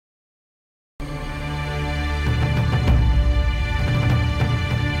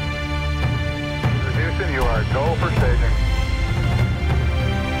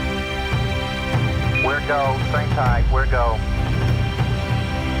we're go. String tight, we're go.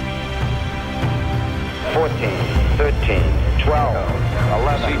 14, 13, 12,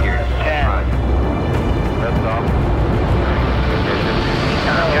 11, 10. Liftoff.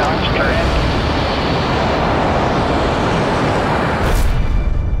 Launch turret.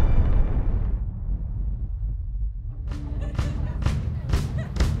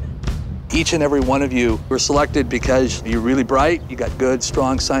 Each and every one of you were selected because you're really bright, you got good,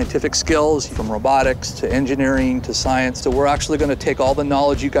 strong scientific skills, from robotics to engineering to science. So we're actually going to take all the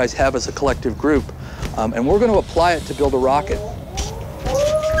knowledge you guys have as a collective group, and we're going to apply it to build a rocket.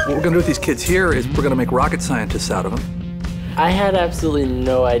 What we're going to do with these kids here is we're going to make rocket scientists out of them. I had absolutely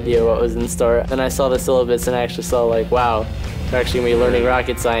no idea what was in store. Then I saw the syllabus and I actually saw, like, wow, they're actually going to be learning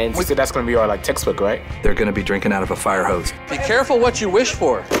rocket science. We said that's going to be our textbook, right? They're going to be drinking out of a fire hose. Be careful what you wish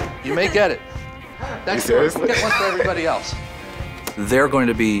for. You may get it. That's yours. We'll get one for everybody else. They're going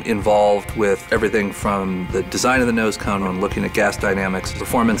to be involved with everything from the design of the nose cone and looking at gas dynamics,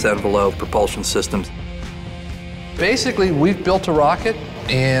 performance envelope, propulsion systems. Basically, we've built a rocket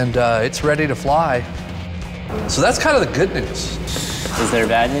and it's ready to fly. So that's kind of the good news. Is there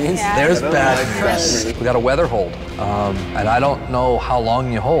bad news? Yeah. There's bad news. We got a weather hold, and I don't know how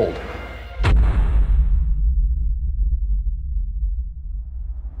long you hold.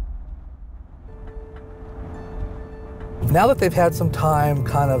 Now that they've had some time,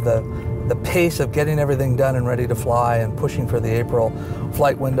 kind of the pace of getting everything done and ready to fly and pushing for the April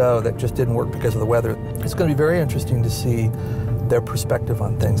flight window that just didn't work because of the weather, it's going to be very interesting to see their perspective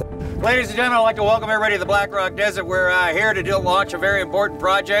on things. Ladies and gentlemen, I'd like to welcome everybody to the Black Rock Desert. We're here to launch a very important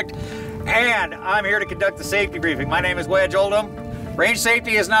project, and I'm here to conduct the safety briefing. My name is Wedge Oldham. Range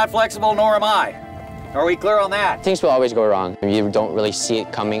safety is not flexible, nor am I. Are we clear on that? Things will always go wrong. You don't really see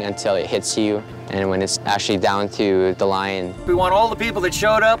it coming until it hits you, and when it's actually down to the line. We want all the people that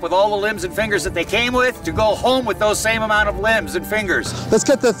showed up with all the limbs and fingers that they came with to go home with those same amount of limbs and fingers. Let's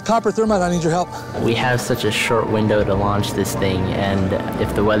get the copper thermite. I need your help. We have such a short window to launch this thing, and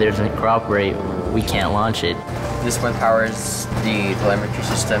if the weather doesn't cooperate, we can't launch it. This one powers the telemetry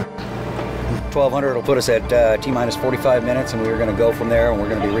system. 1200 will put us at T-minus 45 minutes, and we're going to go from there, and we're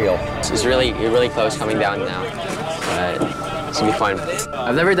going to be real. It's really close coming down now, but it's going to be fun.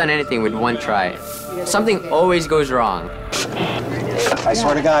 I've never done anything with one try. Something always goes wrong. I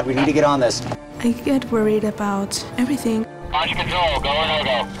swear to God, we need to get on this. I get worried about everything. Launch control, go or no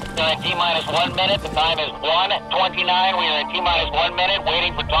go. We're at T-minus 1 minute, the time is 1:29. We are at T-minus 1 minute,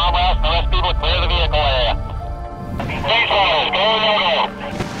 waiting for Tom Ross and the rest of people to clear the vehicle area. Space Force, go or no go.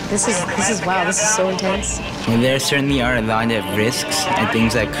 This is wow, this is so intense. And there certainly are a lot of risks and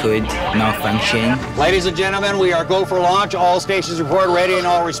things that could malfunction. Ladies and gentlemen, we are go for launch. All stations report ready in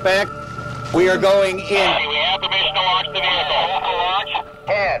all respect. We are going in. We have permission to launch the vehicle. Launch.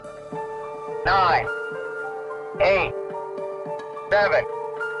 10, 9, 8, 7,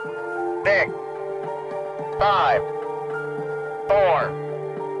 6, 5, 4,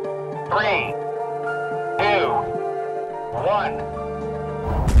 3, 2, 1.